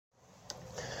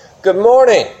Good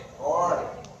morning. Morning.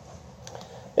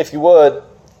 If you would,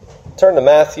 turn to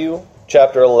Matthew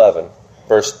chapter 11,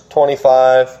 verse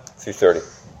 25 through 30.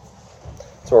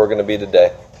 That's where we're going to be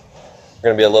today. We're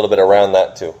going to be a little bit around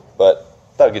that too, but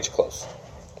that'll get you close.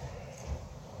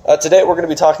 Today we're going to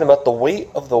be talking about the weight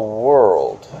of the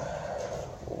world.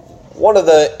 One of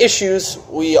the issues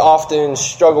we often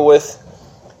struggle with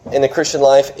in the Christian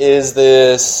life is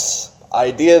this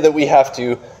idea that we have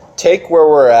to take where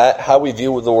we're at, how we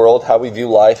view the world, how we view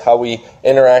life, how we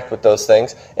interact with those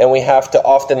things, and we have to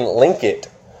often link it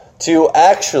to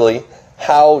actually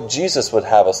how Jesus would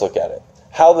have us look at it,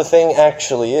 how the thing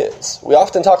actually is. We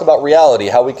often talk about reality,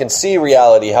 how we can see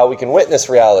reality, how we can witness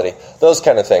reality, those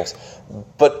kind of things.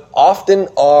 But often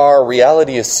our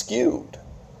reality is skewed,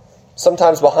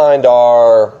 sometimes behind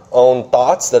our own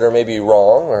thoughts that are maybe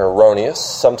wrong or erroneous,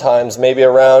 sometimes maybe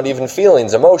around even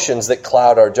feelings, emotions that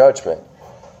cloud our judgment.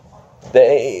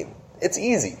 It's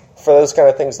easy for those kind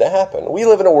of things to happen. We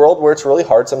live in a world where it's really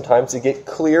hard sometimes to get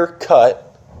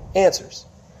clear-cut answers.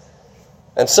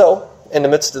 And so, in the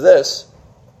midst of this,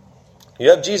 you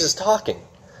have Jesus talking.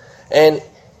 And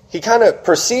he kind of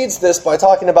precedes this by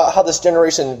talking about how this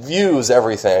generation views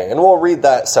everything. And we'll read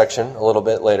that section a little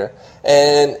bit later.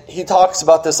 And he talks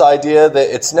about this idea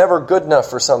that it's never good enough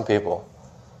for some people.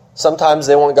 Sometimes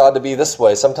they want God to be this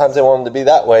way. Sometimes they want him to be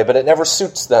that way. But it never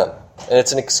suits them. And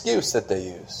it's an excuse that they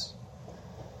use.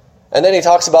 And then he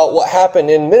talks about what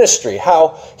happened in ministry,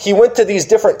 how he went to these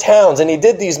different towns and he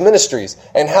did these ministries,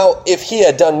 and how if he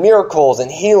had done miracles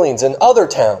and healings in other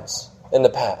towns in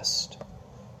the past,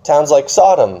 towns like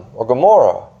Sodom or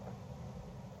Gomorrah,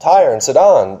 Tyre and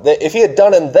Sidon, if he had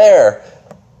done them there,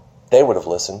 they would have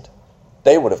listened.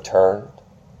 They would have turned.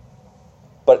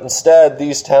 But instead,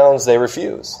 these towns, they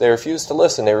refuse. They refuse to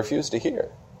listen. They refuse to hear.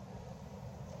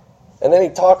 And then he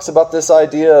talks about this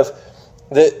idea of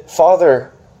that,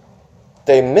 Father,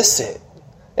 they miss it.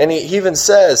 And he even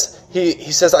says,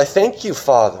 he says, I thank you,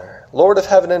 Father, Lord of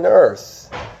heaven and earth.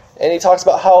 And he talks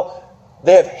about how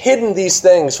they have hidden these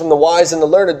things from the wise and the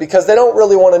learned because they don't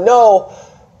really want to know.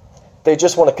 They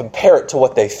just want to compare it to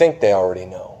what they think they already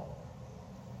know.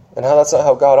 And how that's not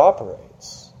how God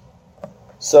operates.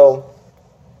 So,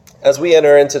 as we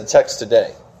enter into the text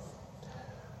today,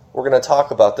 we're going to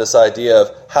talk about this idea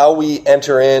of how we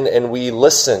enter in and we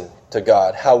listen to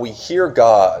God, how we hear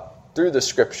God through the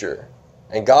Scripture,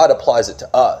 and God applies it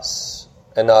to us,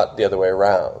 and not the other way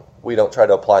around. We don't try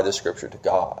to apply the Scripture to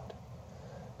God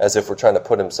as if we're trying to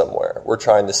put him somewhere. We're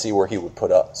trying to see where he would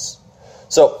put us.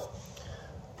 So,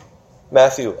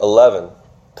 Matthew 11,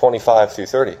 25 through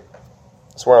 30.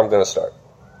 That's where I'm going to start.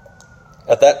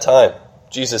 At that time,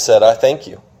 Jesus said, I thank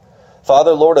you,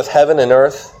 Father, Lord of heaven and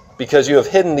earth, because you have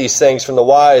hidden these things from the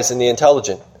wise and the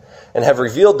intelligent, and have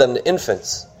revealed them to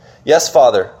infants. Yes,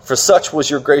 Father, for such was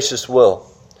your gracious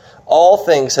will. All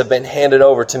things have been handed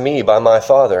over to me by my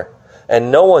Father,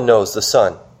 and no one knows the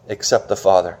Son except the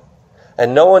Father.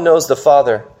 And no one knows the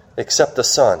Father except the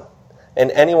Son,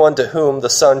 and anyone to whom the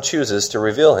Son chooses to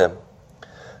reveal him.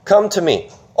 Come to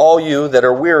me, all you that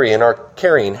are weary and are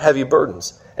carrying heavy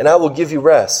burdens, and I will give you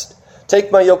rest.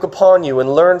 Take my yoke upon you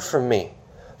and learn from me.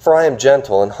 For I am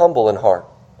gentle and humble in heart,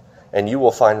 and you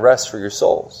will find rest for your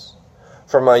souls.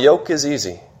 For my yoke is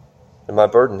easy, and my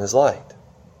burden is light.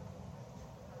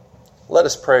 Let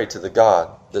us pray to the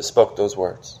God that spoke those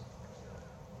words.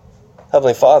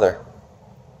 Heavenly Father,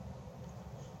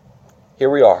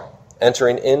 here we are,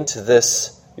 entering into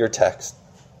this, your text.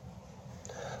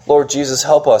 Lord Jesus,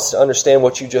 help us to understand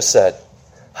what you just said.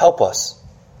 Help us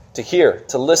to hear,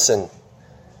 to listen,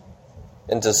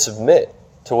 and to submit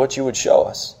to what you would show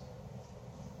us.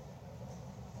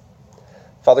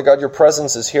 Father God, your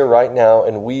presence is here right now,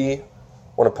 and we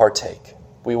want to partake.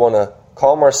 We want to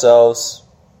calm ourselves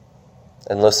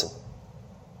and listen.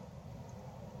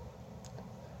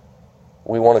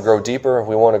 We want to grow deeper.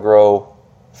 We want to grow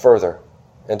further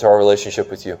into our relationship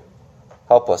with you.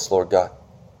 Help us, Lord God,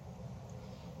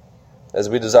 as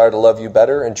we desire to love you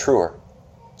better and truer,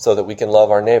 so that we can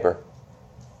love our neighbor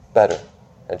better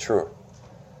and truer.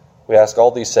 We ask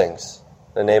all these things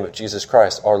in the name of Jesus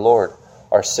Christ, our Lord,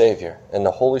 our Savior, and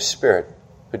the Holy Spirit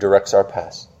who directs our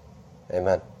paths.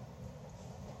 Amen.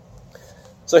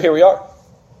 So here we are.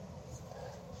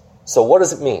 So what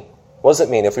does it mean? What does it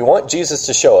mean? If we want Jesus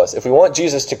to show us, if we want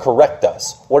Jesus to correct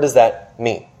us, what does that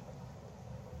mean?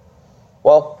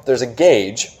 Well, there's a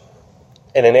gauge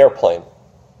in an airplane.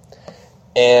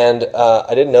 And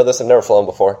I didn't know this, I've never flown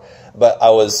before, but I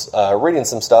was reading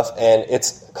some stuff, and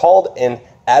it's called an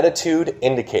attitude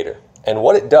indicator. And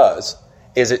what it does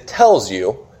is it tells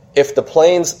you if the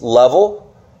plane's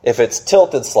level, if it's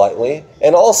tilted slightly,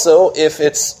 and also if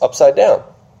it's upside down.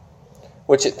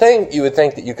 Which you would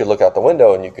think that you could look out the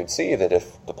window and you could see that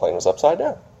if the plane was upside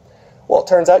down. Well, it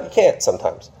turns out you can't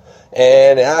sometimes.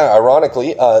 And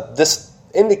ironically, this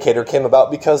indicator came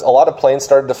about because a lot of planes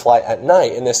started to fly at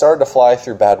night, and they started to fly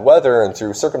through bad weather and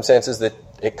through circumstances that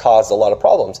it caused a lot of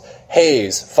problems.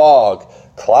 Haze, fog,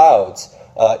 clouds,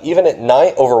 even at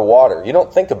night over water. You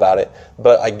don't think about it,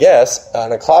 but I guess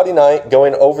on a cloudy night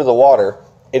going over the water,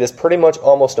 it is pretty much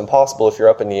almost impossible if you're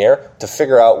up in the air to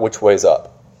figure out which way's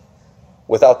up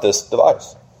without this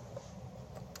device.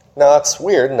 Now that's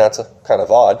weird and that's kind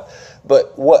of odd,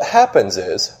 but what happens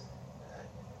is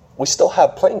we still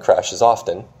have plane crashes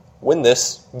often when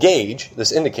this gauge,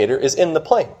 this indicator, is in the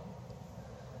plane.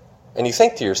 And you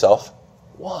think to yourself,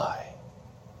 why?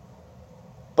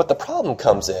 But the problem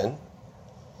comes in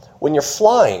when you're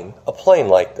flying a plane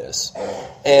like this,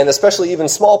 and especially even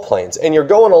small planes, and you're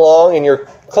going along and you're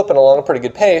clipping along a pretty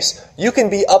good pace, you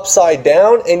can be upside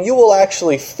down and you will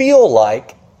actually feel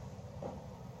like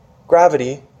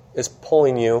gravity is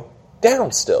pulling you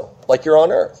down still, like you're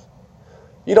on Earth.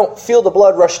 You don't feel the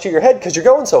blood rush to your head because you're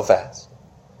going so fast.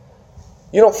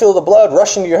 You don't feel the blood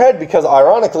rushing to your head because,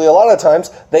 ironically, a lot of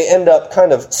times they end up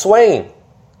kind of swaying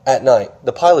at night.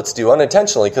 The pilots do,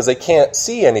 unintentionally, because they can't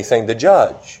see anything to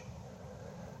judge.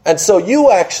 And so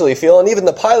you actually feel, and even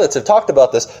the pilots have talked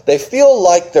about this, they feel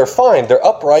like they're fine, they're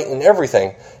upright and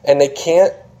everything, and they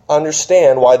can't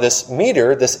understand why this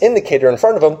meter, this indicator in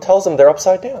front of them, tells them they're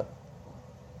upside down.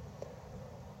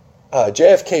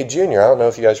 JFK Jr., I don't know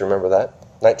if you guys remember that,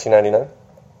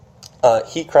 1999,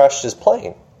 he crashed his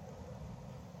plane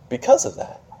because of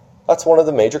that. That's one of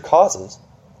the major causes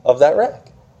of that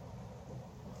wreck.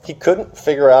 He couldn't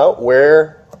figure out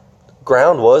where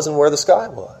ground was and where the sky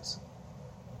was.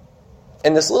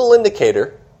 And this little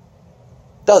indicator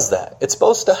does that. It's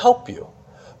supposed to help you.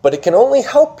 But it can only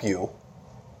help you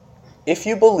if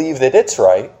you believe that it's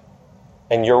right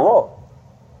and you're wrong.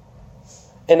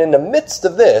 And in the midst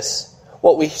of this,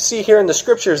 what we see here in the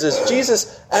Scriptures is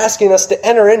Jesus asking us to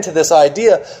enter into this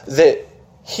idea that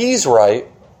He's right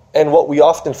and what we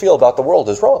often feel about the world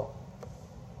is wrong.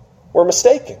 We're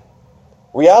mistaken.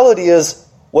 Reality is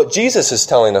what Jesus is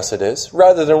telling us it is,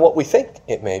 rather than what we think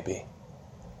it may be.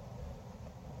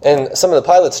 And some of the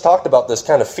pilots talked about this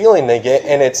kind of feeling they get,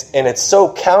 and it's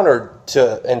so counter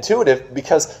to intuitive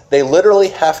because they literally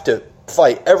have to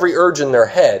fight every urge in their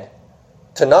head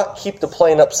to not keep the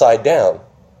plane upside down.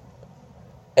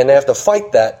 And they have to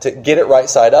fight that to get it right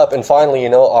side up. And finally,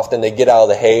 often they get out of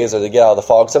the haze or they get out of the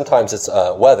fog. Sometimes it's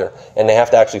weather, and they have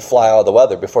to actually fly out of the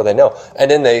weather before they know. And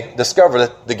then they discover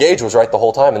that the gauge was right the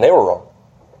whole time and they were wrong.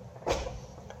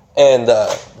 And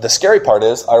the scary part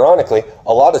is, ironically,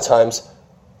 a lot of times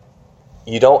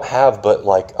you don't have but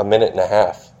like a minute and a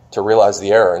half to realize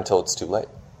the error until it's too late.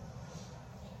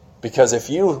 Because if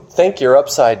you think you're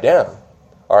upside down,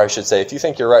 or I should say, if you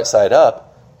think you're right side up,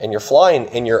 and you're flying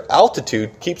and your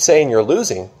altitude keeps saying you're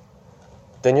losing,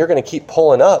 then you're going to keep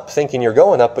pulling up thinking you're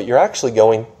going up, but you're actually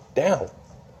going down.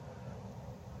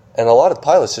 And a lot of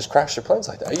pilots just crash their planes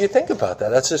like that. You think about that.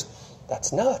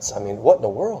 That's nuts. I mean, what in the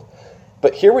world?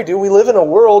 But here we do. We live in a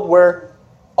world where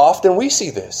often we see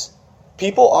this.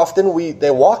 People often,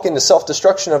 they walk into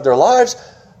self-destruction of their lives,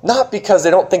 not because they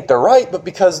don't think they're right, but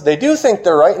because they do think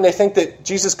they're right and they think that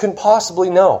Jesus couldn't possibly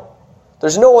know.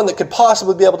 There's no one that could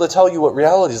possibly be able to tell you what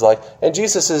reality is like. And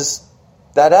Jesus is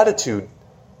that attitude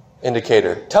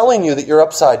indicator, telling you that you're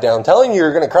upside down, telling you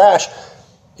you're going to crash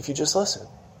if you just listen.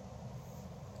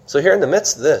 So here in the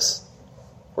midst of this,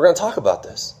 we're going to talk about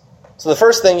this. So the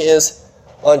first thing is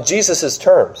on Jesus'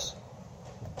 terms.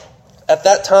 At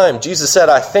that time, Jesus said,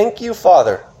 "I thank you,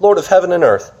 Father, Lord of heaven and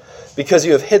earth, because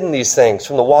you have hidden these things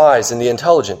from the wise and the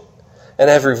intelligent, and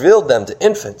have revealed them to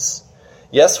infants.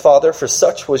 Yes, Father, for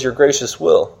such was your gracious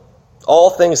will. All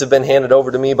things have been handed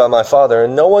over to me by my Father,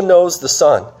 and no one knows the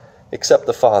Son except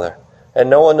the Father, and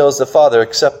no one knows the Father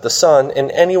except the Son,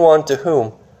 and anyone to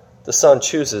whom the Son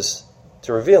chooses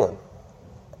to reveal him."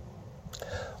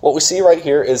 What we see right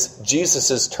here is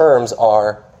Jesus' terms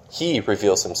are, He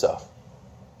reveals Himself.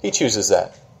 He chooses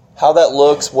that. How that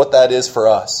looks, what that is for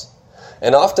us.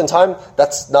 And oftentimes,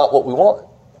 that's not what we want.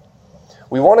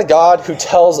 We want a God who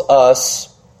tells us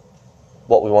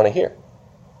what we want to hear.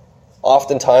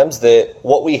 Oftentimes that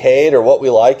what we hate or what we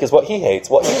like is what He hates,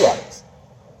 what He likes.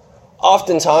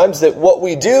 Oftentimes that what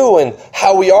we do and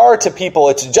how we are to people,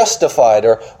 it's justified,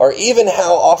 or even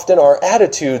how often our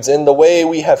attitudes and the way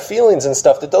we have feelings and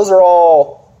stuff, that those are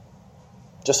all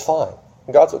just fine.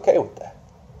 And God's okay with that.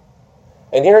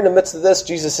 And here in the midst of this,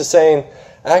 Jesus is saying,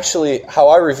 actually, how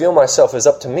I reveal myself is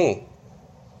up to me.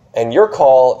 And your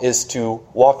call is to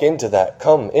walk into that,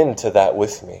 come into that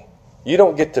with me. You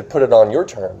don't get to put it on your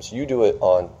terms. You do it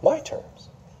on my terms.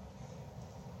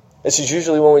 This is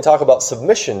usually when we talk about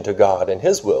submission to God and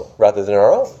His will rather than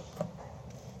our own.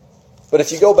 But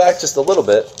if you go back just a little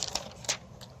bit,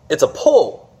 it's a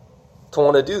pull to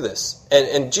want to do this.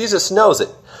 And Jesus knows it.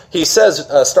 He says,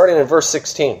 starting in verse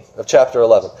 16 of chapter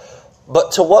 11,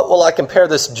 "But to what will I compare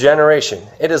this generation?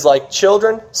 It is like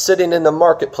children sitting in the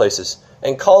marketplaces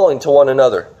and calling to one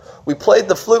another. We played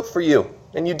the flute for you,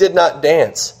 and you did not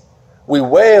dance. We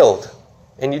wailed,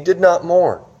 and you did not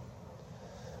mourn."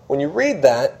 When you read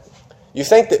that, you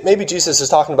think that maybe Jesus is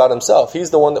talking about himself. He's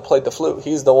the one that played the flute.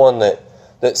 He's the one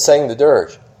that sang the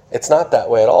dirge. It's not that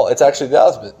way at all. It's actually the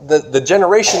opposite. The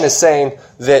generation is saying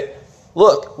that,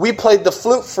 look, we played the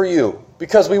flute for you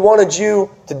because we wanted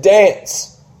you to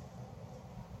dance.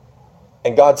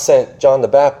 And God sent John the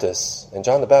Baptist, and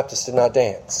John the Baptist did not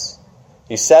dance.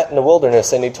 He sat in the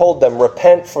wilderness and he told them,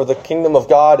 "Repent, for the kingdom of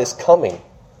God is coming."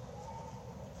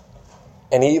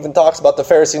 And he even talks about the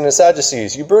Pharisees and the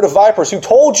Sadducees. "You brood of vipers, who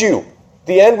told you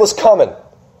the end was coming?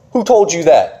 Who told you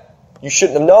that? You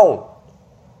shouldn't have known."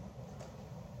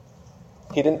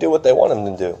 He didn't do what they wanted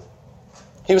him to do.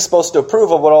 He was supposed to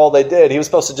approve of what all they did. He was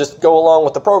supposed to just go along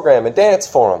with the program and dance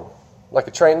for them like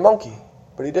a trained monkey.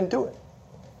 But he didn't do it.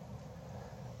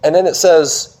 And then it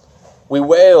says, "We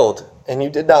wailed, and you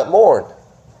did not mourn."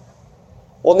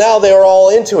 Well, now they're all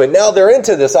into it. Now they're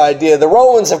into this idea. The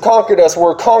Romans have conquered us.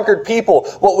 We're a conquered people.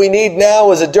 What we need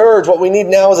now is a dirge. What we need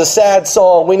now is a sad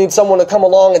song. We need someone to come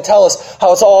along and tell us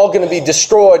how it's all going to be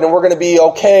destroyed and we're going to be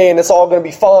okay and it's all going to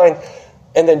be fine.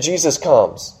 And then Jesus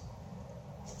comes,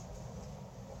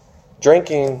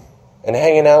 drinking and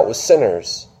hanging out with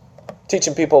sinners,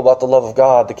 teaching people about the love of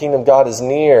God. The kingdom of God is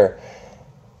near.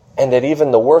 And that even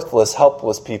the worthless,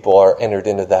 helpless people are entered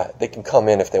into that. They can come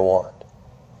in if they want.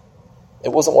 It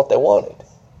wasn't what they wanted.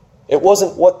 It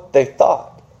wasn't what they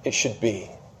thought it should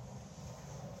be.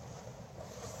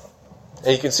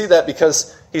 And you can see that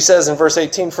because he says in verse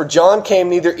 18, "For John came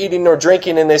neither eating nor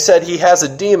drinking, and they said, 'He has a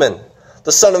demon.'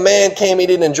 The Son of Man came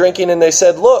eating and drinking, and they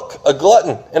said, 'Look, a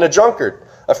glutton and a drunkard,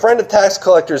 a friend of tax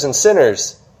collectors and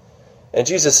sinners.' And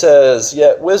Jesus says,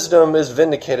 'Yet wisdom is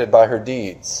vindicated by her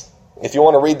deeds.'" If you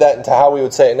want to read that into how we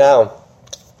would say it now,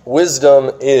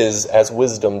 wisdom is as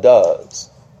wisdom does.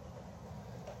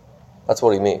 That's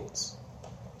what he means.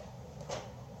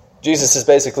 Jesus is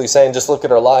basically saying, just look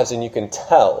at our lives and you can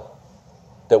tell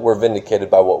that we're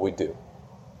vindicated by what we do.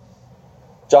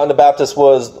 John the Baptist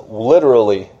was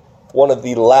literally one of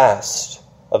the last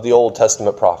of the Old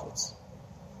Testament prophets.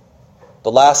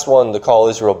 The last one to call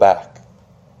Israel back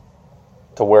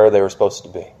to where they were supposed to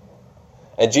be.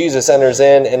 And Jesus enters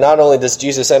in, and not only does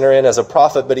Jesus enter in as a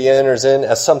prophet, but he enters in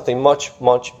as something much,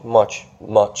 much, much,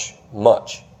 much,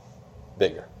 much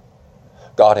bigger.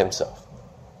 God himself.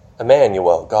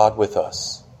 Emmanuel, God with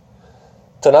us.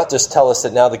 To not just tell us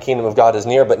that now the kingdom of God is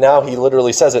near, but now he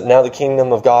literally says it, now the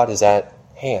kingdom of God is at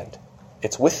hand.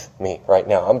 It's with me right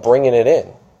now. I'm bringing it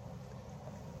in.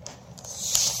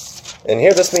 And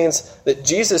here this means that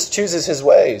Jesus chooses his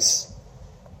ways.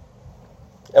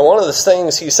 And one of the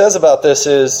things he says about this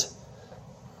is,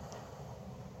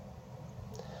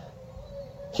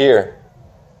 here,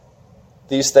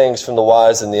 these things from the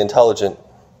wise and the intelligent,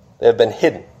 they have been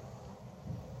hidden,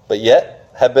 but yet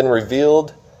have been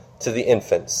revealed to the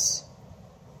infants.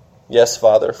 Yes,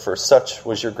 Father, for such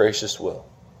was your gracious will.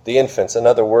 The infants,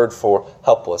 another word for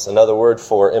helpless, another word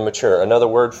for immature, another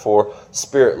word for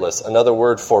spiritless, another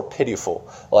word for pitiful,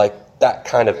 like that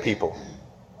kind of people.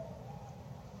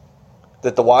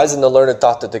 That the wise and the learned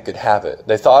thought that they could have it.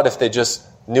 They thought if they just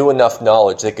knew enough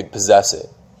knowledge, they could possess it.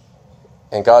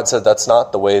 And God said, that's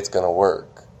not the way it's going to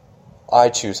work. I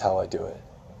choose how I do it.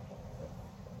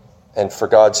 And for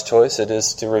God's choice, it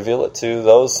is to reveal it to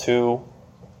those who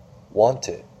want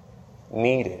it,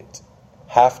 need it,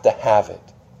 have to have it.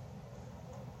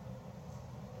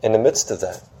 In the midst of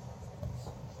that,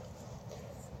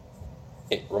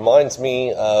 it reminds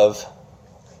me of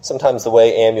sometimes the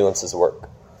way ambulances work.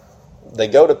 They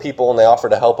go to people and they offer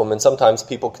to help them, and sometimes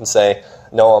people can say,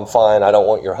 no, I'm fine, I don't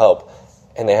want your help,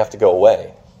 and they have to go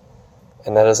away.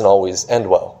 And that doesn't always end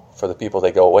well for the people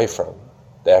they go away from.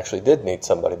 They actually did need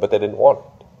somebody, but they didn't want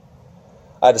it.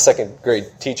 I had a second grade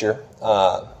teacher,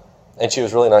 and she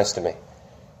was really nice to me.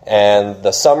 And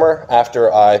the summer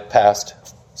after I passed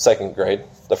second grade,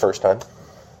 the first time,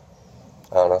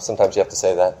 I don't know, sometimes you have to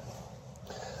say that,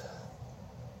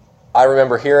 I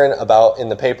remember hearing about in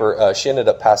the paper, she ended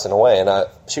up passing away, and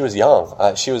she was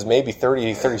young. She was maybe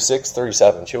 30, 36,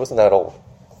 37. She wasn't that old.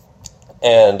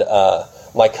 And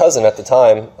my cousin at the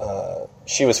time,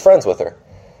 she was friends with her.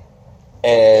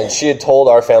 And she had told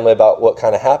our family about what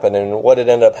kind of happened. And what had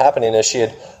ended up happening is she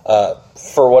had,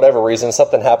 for whatever reason,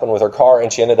 something happened with her car,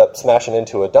 and she ended up smashing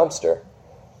into a dumpster.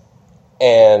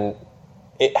 And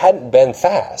it hadn't been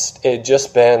fast. It had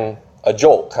just been a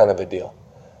jolt kind of a deal.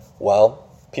 Well,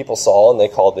 people saw, and they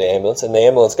called the ambulance, and the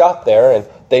ambulance got there, and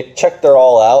they checked her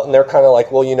all out, and they're kind of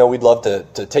like, well, we'd love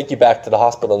to take you back to the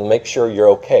hospital and make sure you're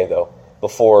okay, though,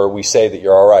 before we say that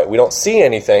you're all right. We don't see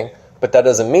anything, but that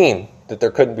doesn't mean that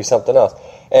there couldn't be something else.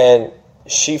 And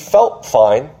she felt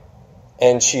fine,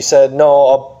 and she said, no,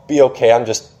 I'll be okay. I'm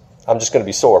just going to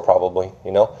be sore probably,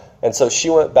 And so she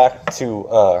went back to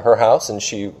her house, and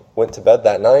she went to bed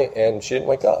that night, and she didn't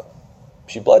wake up.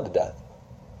 She bled to death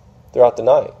throughout the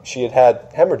night. She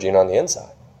had hemorrhaging on the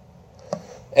inside.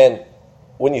 And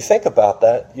when you think about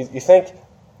that, you think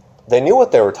they knew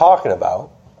what they were talking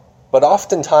about, but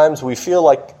oftentimes we feel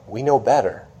like we know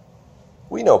better.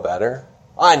 We know better.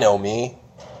 I know me.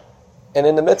 And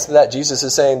in the midst of that, Jesus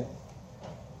is saying,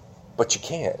 but you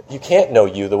can't. You can't know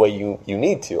you the way you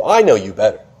need to. I know you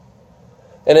better.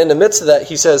 And in the midst of that,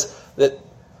 he says that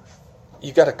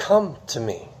you got to come to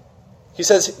me. He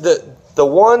says that the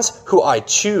ones who I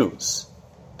choose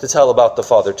to tell about the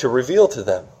Father, to reveal to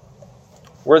them,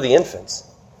 we're the infants.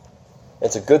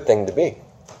 It's a good thing to be.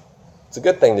 It's a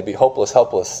good thing to be hopeless,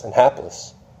 helpless, and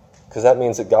hapless, because that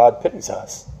means that God pities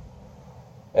us.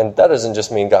 And that doesn't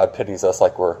just mean God pities us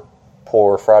like we're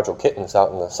poor, fragile kittens out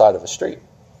on the side of a street,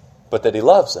 but that he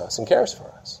loves us and cares for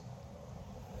us.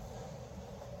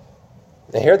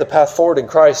 And here the path forward in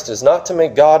Christ is not to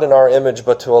make God in our image,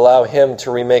 but to allow him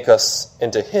to remake us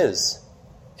into his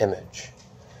image.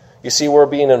 You see, we're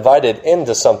being invited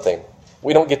into something.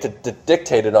 We don't get to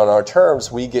dictate it on our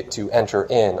terms. We get to enter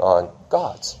in on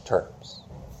God's terms.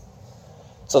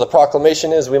 So the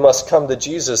proclamation is we must come to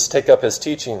Jesus, take up his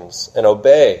teachings, and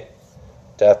obey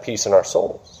to have peace in our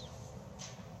souls.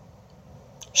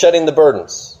 Shedding the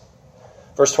burdens.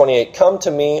 Verse 28, come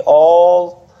to me,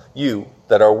 all you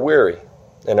that are weary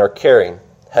and are carrying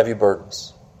heavy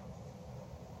burdens.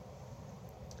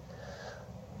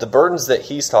 The burdens that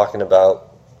he's talking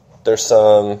about, there's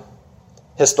some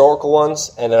historical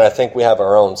ones, and then I think we have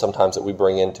our own sometimes that we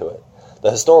bring into it. The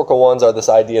historical ones are this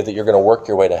idea that you're going to work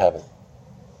your way to heaven.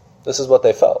 This is what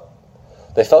they felt.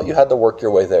 They felt you had to work your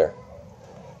way there.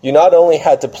 You not only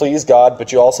had to please God,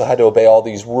 but you also had to obey all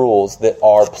these rules that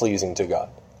are pleasing to God.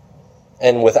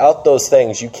 And without those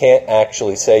things, you can't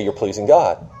actually say you're pleasing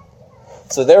God.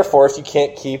 So therefore, if you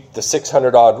can't keep the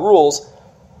 600-odd rules,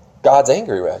 God's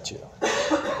angry at you.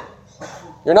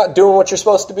 You're not doing what you're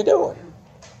supposed to be doing.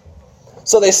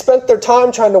 So they spent their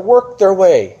time trying to work their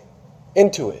way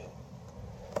into it.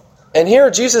 And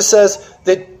here Jesus says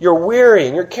that you're weary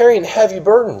and you're carrying heavy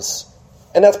burdens.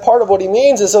 And that's part of what he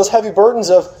means is those heavy burdens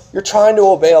of you're trying to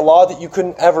obey a law that you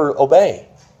couldn't ever obey.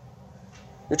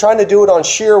 You're trying to do it on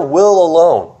sheer will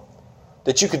alone,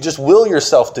 that you could just will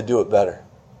yourself to do it better.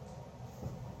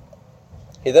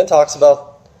 He then talks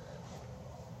about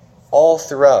all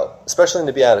throughout, especially in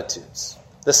the Beatitudes,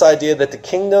 this idea that the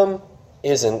kingdom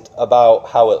isn't about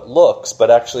how it looks, but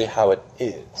actually how it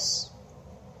is.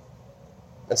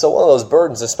 And so one of those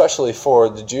burdens, especially for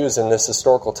the Jews in this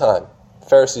historical time,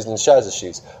 Pharisees and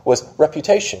Sadducees, was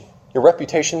reputation. Your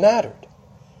reputation mattered.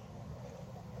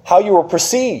 How you were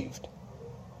perceived.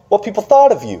 What people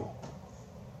thought of you.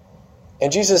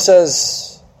 And Jesus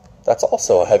says, that's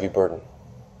also a heavy burden.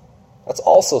 That's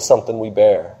also something we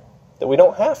bear, that we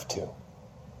don't have to.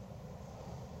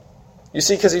 You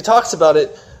see, because he talks about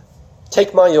it,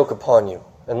 take my yoke upon you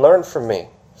and learn from me,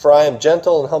 for I am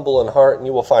gentle and humble in heart, and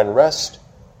you will find rest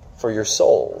for your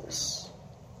souls.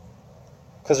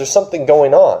 Because there's something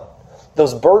going on.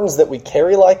 Those burdens that we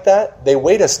carry like that, they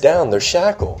weight us down. They're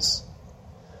shackles.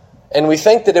 And we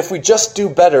think that if we just do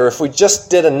better, if we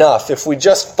just did enough, if we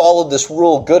just followed this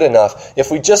rule good enough, if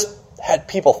we just had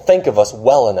people think of us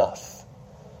well enough,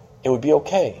 it would be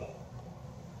okay.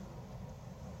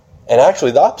 And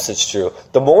actually the opposite's true.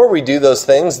 The more we do those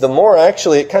things, the more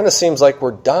actually it kind of seems like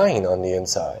we're dying on the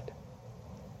inside.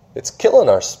 It's killing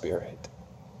our spirit.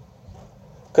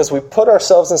 Because we put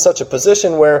ourselves in such a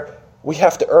position where we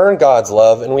have to earn God's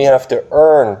love and we have to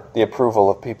earn the approval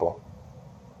of people.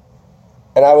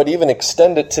 And I would even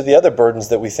extend it to the other burdens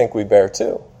that we think we bear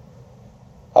too.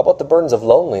 How about the burdens of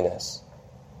loneliness?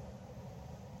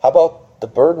 How about the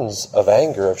burdens of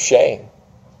anger, of shame?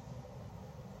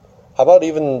 How about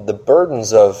even the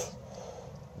burdens of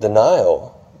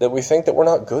denial, that we think that we're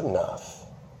not good enough?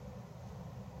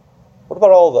 What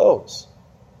about all those?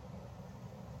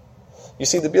 You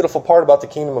see, the beautiful part about the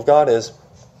kingdom of God is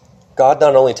God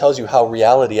not only tells you how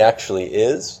reality actually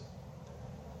is,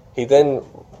 he then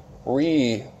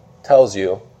tells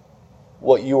you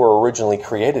what you were originally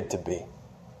created to be.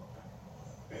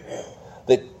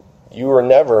 That you were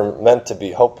never meant to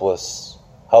be hopeless,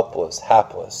 helpless,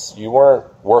 hapless. You weren't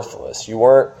worthless. You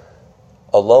weren't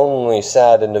a lonely,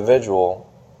 sad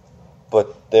individual,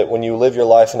 but that when you live your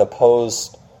life and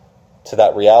opposed to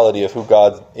that reality of who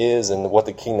God is and what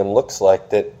the kingdom looks like,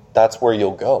 that's where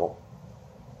you'll go.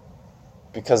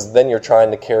 Because then you're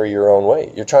trying to carry your own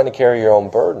weight. You're trying to carry your own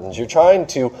burdens. You're trying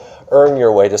to earn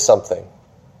your way to something.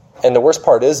 And the worst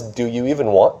part is, do you even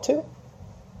want to?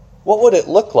 What would it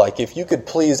look like if you could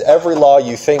please every law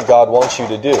you think God wants you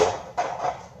to do?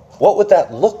 What would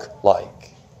that look like?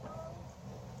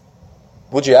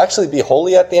 Would you actually be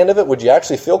holy at the end of it? Would you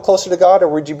actually feel closer to God? Or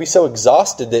would you be so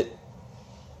exhausted that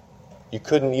you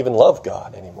couldn't even love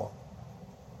God anymore?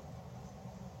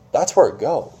 That's where it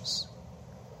goes.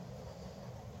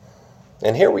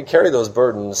 And here we carry those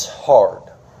burdens hard.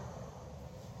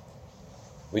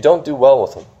 We don't do well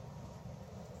with them.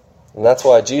 And that's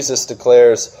why Jesus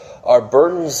declares our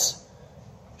burdens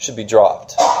should be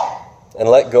dropped and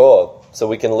let go of so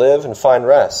we can live and find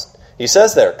rest. He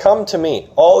says there, "Come to me,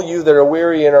 all you that are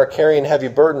weary and are carrying heavy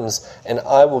burdens, and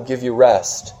I will give you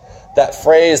rest." That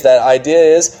phrase, that idea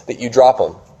is that you drop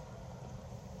them.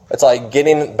 It's like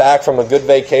getting back from a good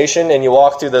vacation and you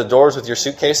walk through the doors with your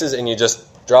suitcases and you just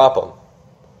drop them.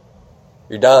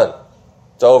 You're done.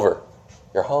 It's over.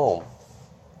 You're home.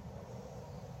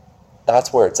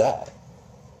 That's where it's at.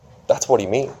 That's what he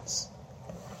means.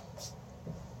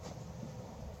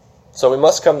 So we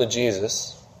must come to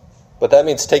Jesus, but that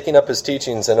means taking up his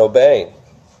teachings and obeying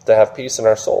to have peace in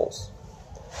our souls,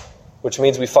 which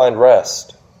means we find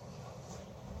rest.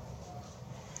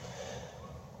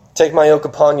 "Take my yoke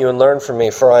upon you and learn from me,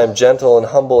 for I am gentle and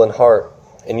humble in heart,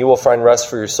 and you will find rest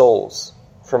for your souls.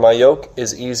 For my yoke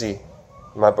is easy,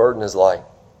 and my burden is light."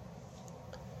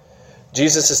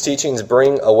 Jesus' teachings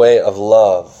bring a way of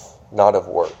love, not of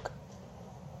work.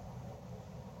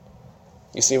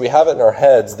 You see, we have it in our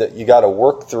heads that you got to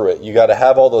work through it. You got to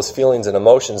have all those feelings and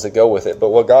emotions that go with it. But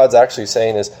what God's actually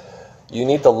saying is, you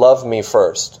need to love me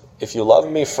first. If you love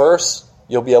me first,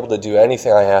 you'll be able to do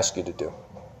anything I ask you to do.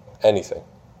 Anything.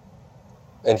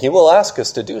 And he will ask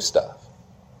us to do stuff.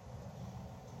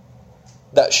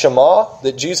 That Shema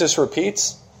that Jesus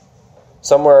repeats,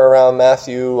 somewhere around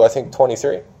Matthew, I think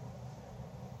 23,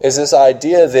 is this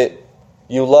idea that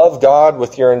you love God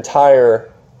with your entire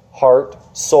heart,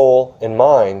 soul, and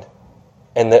mind,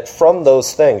 and that from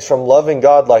those things, from loving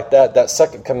God like that, that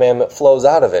second commandment flows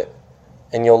out of it,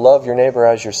 and you'll love your neighbor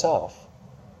as yourself.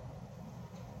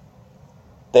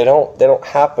 They don't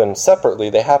happen separately,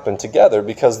 they happen together,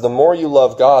 because the more you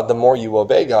love God, the more you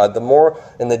obey God, the more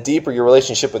and the deeper your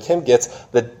relationship with him gets,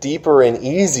 the deeper and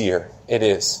easier it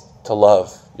is to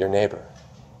love your neighbor.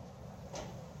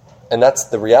 And that's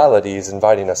the reality he's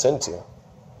inviting us into.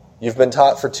 You've been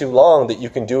taught for too long that you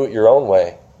can do it your own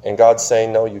way. And God's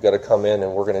saying, no, you've got to come in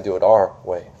and we're going to do it our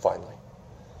way, finally.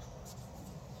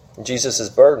 Jesus'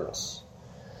 burdens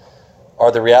are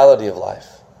the reality of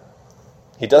life.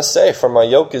 He does say, "For my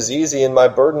yoke is easy and my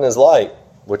burden is light,"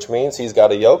 which means he's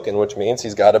got a yoke and which means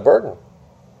he's got a burden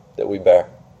that we bear.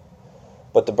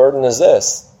 But the burden is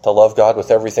this: to love God with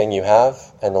everything you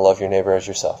have and to love your neighbor as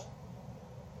yourself.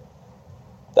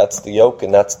 That's the yoke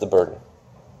and that's the burden.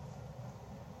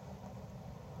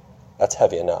 That's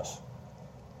heavy enough.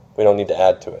 We don't need to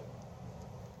add to it.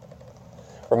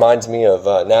 Reminds me of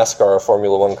NASCAR or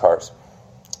Formula One cars.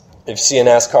 If you see a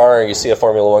NASCAR or you see a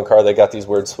Formula One car, they got these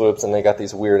weird swoops and they got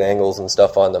these weird angles and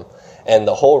stuff on them. And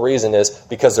the whole reason is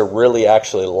because they're really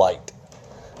actually light.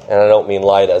 And I don't mean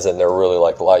light as in they're really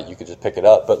like light, you could just pick it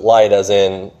up, but light as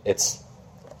in it's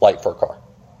light for a car.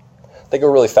 They go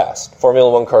really fast. Formula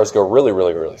One cars go really,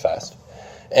 really, really fast.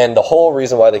 And the whole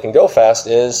reason why they can go fast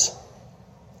is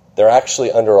they're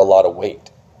actually under a lot of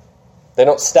weight. They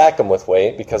don't stack them with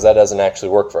weight because that doesn't actually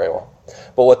work very well.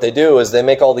 But what they do is they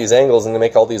make all these angles and they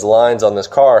make all these lines on this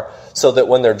car so that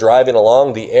when they're driving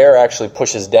along, the air actually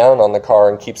pushes down on the car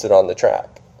and keeps it on the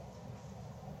track.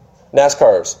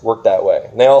 NASCARs work that way.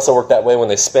 And they also work that way when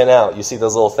they spin out. You see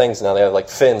those little things now, they have like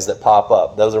fins that pop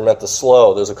up. Those are meant to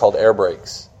slow. Those are called air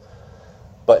brakes.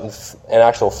 But in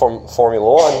actual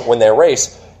Formula One, when they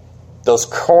race, those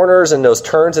corners and those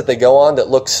turns that they go on that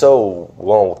look so,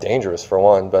 well, dangerous for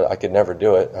one, but I could never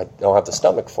do it. I don't have the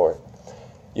stomach for it.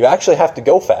 You actually have to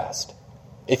go fast.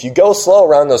 If you go slow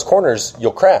around those corners,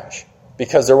 you'll crash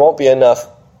because there won't be enough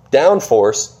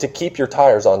downforce to keep your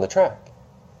tires on the track.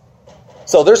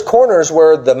 So there's corners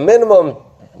where the minimum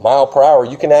mile per hour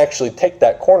you can actually take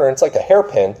that corner, and it's like a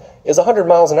hairpin, is 100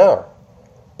 miles an hour.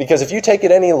 Because if you take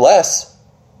it any less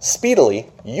speedily,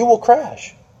 you will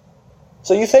crash.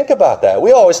 So you think about that.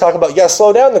 We always talk about,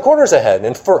 slow down, the corner's ahead.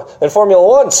 And in Formula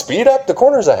One, speed up, the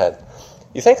corner's ahead.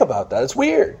 You think about that. It's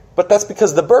weird. But that's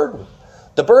because the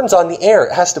burden's on the air.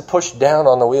 It has to push down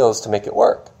on the wheels to make it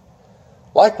work.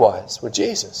 Likewise with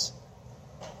Jesus.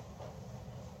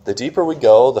 The deeper we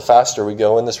go, the faster we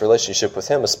go in this relationship with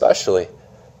him, especially.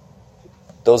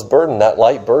 That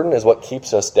light burden is what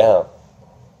keeps us down.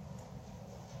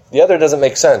 The other doesn't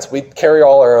make sense. We carry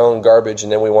all our own garbage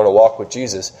and then we want to walk with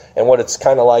Jesus. And what it's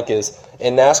kind of like is,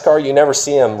 in NASCAR, you never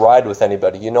see him ride with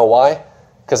anybody. You know why?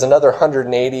 Because another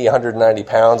 180, 190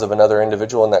 pounds of another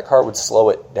individual in that car would slow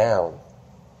it down.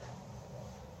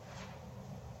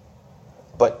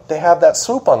 But they have that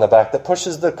swoop on the back that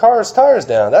pushes the car's tires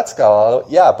down. That's got a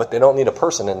lot of, but they don't need a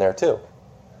person in there too.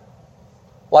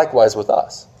 Likewise with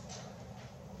us.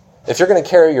 If you're going to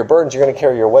carry your burdens, you're going to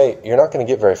carry your weight, you're not going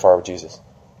to get very far with Jesus.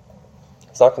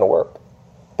 It's not going to work.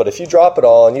 But if you drop it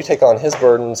all and you take on his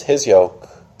burdens, his yoke,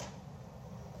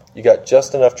 you got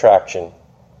just enough traction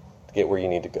to get where you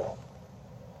need to go.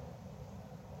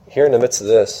 Here in the midst of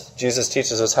this, Jesus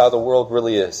teaches us how the world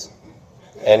really is.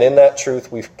 And in that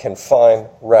truth, we can find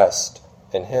rest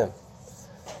in him.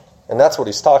 And that's what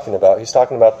he's talking about. He's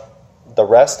talking about the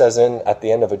rest as in at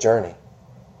the end of a journey.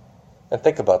 And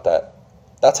think about that.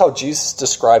 That's how Jesus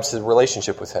describes his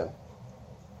relationship with him.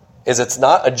 It's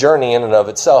not a journey in and of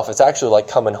itself. It's actually like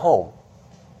coming home.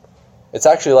 It's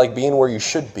actually like being where you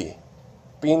should be.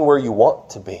 Being where you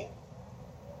want to be.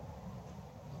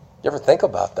 You ever think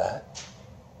about that?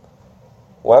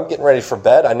 When I'm getting ready for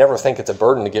bed, I never think it's a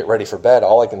burden to get ready for bed.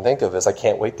 All I can think of is I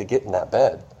can't wait to get in that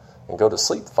bed and go to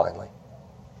sleep finally.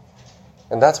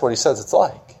 And that's what he says it's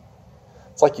like.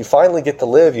 It's like you finally get to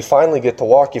live, you finally get to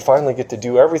walk, you finally get to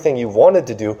do everything you wanted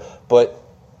to do, but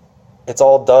it's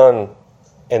all done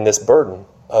in this burden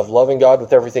of loving God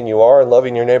with everything you are and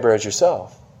loving your neighbor as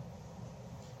yourself.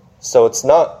 So it's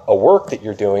not a work that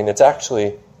you're doing, it's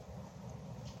actually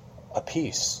a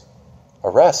peace, a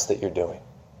rest that you're doing.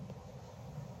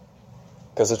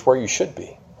 Because it's where you should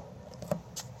be.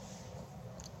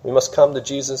 We must come to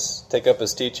Jesus, take up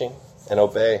his teaching, and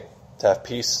obey to have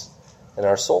peace in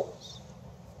our souls.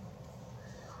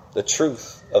 The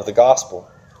truth of the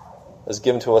gospel is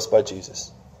given to us by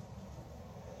Jesus.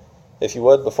 If you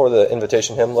would, before the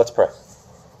invitation hymn, let's pray.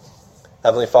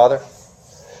 Heavenly Father,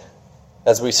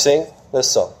 as we sing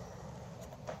this song,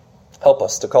 help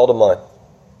us to call to mind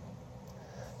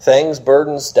things,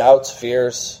 burdens, doubts,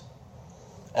 fears,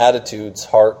 attitudes,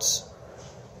 hearts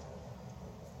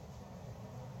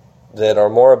that are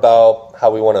more about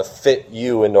how we want to fit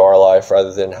you into our life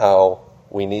rather than how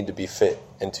we need to be fit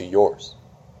into yours.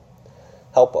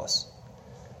 Help us.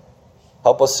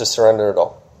 Help us to surrender it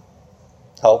all.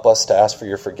 Help us to ask for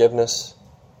your forgiveness.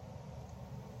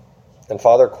 And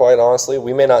Father, quite honestly,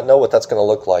 we may not know what that's going to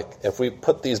look like. If we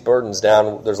put these burdens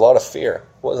down, there's a lot of fear.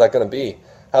 What is that going to be?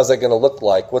 How's that going to look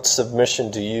like? What's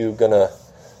submission to you going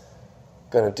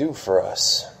to do for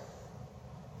us?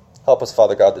 Help us,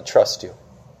 Father God, to trust you.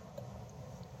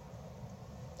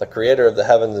 The creator of the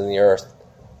heavens and the earth.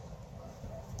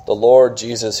 The Lord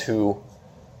Jesus who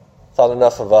thought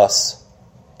enough of us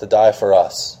to die for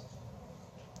us.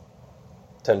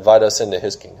 To invite us into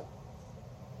his kingdom.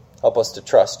 Help us to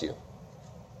trust you.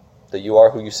 That you are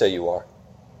who you say you are.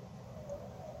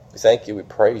 We thank you. We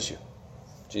praise you.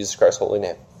 In Jesus Christ's holy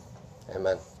name.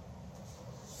 Amen.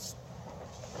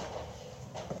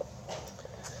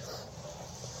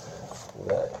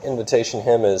 The invitation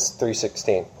hymn is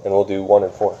 316, and we'll do 1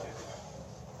 and 4.